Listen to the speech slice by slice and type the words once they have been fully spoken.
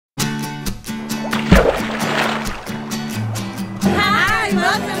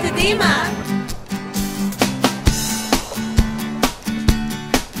Welcome to DEMA.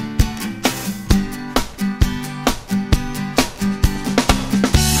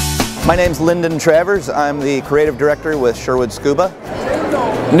 My name's Lyndon Travers. I'm the creative director with Sherwood Scuba.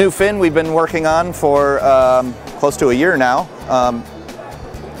 New fin we've been working on for close to a year now.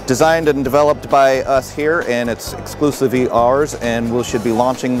 Designed and developed by us here, and it's exclusively ours, and we should be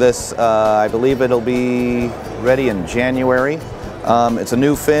launching this, I believe it'll be ready in January. It's a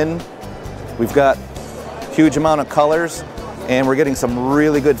new fin. We've got a huge amount of colors, and we're getting some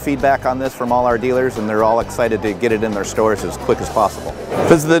really good feedback on this from all our dealers, and they're all excited to get it in their stores as quick as possible.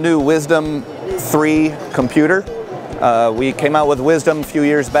 This is the new Wisdom 3 computer. We came out with Wisdom a few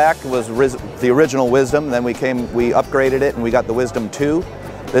years back. It was the original Wisdom, then we upgraded it and we got the Wisdom 2.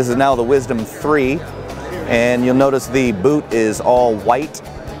 This is now the Wisdom 3, and you'll notice the boot is all white,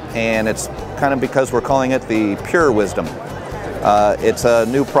 and it's kind of because we're calling it the Pure Wisdom. It's a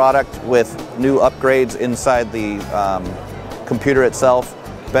new product with new upgrades inside the computer itself,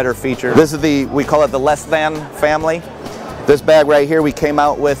 better features. This is we call it the Less Than family. This bag right here we came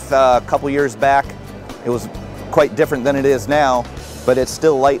out with a couple years back. It was quite different than it is now, but it's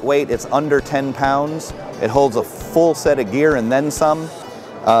still lightweight. It's under 10 pounds. It holds a full set of gear and then some.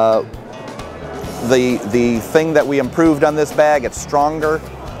 The thing that we improved on this bag, it's stronger,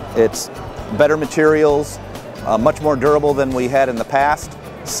 it's better materials, much more durable than we had in the past,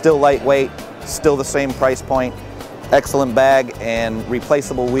 still lightweight, still the same price point, excellent bag, and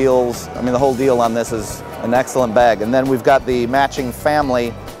replaceable wheels. I mean, the whole deal on this is an excellent bag. And then we've got the matching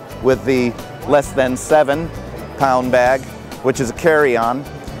family with the less than 7 pound bag, which is a carry-on,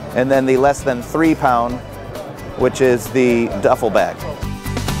 and then the less than 3 pound, which is the duffel bag.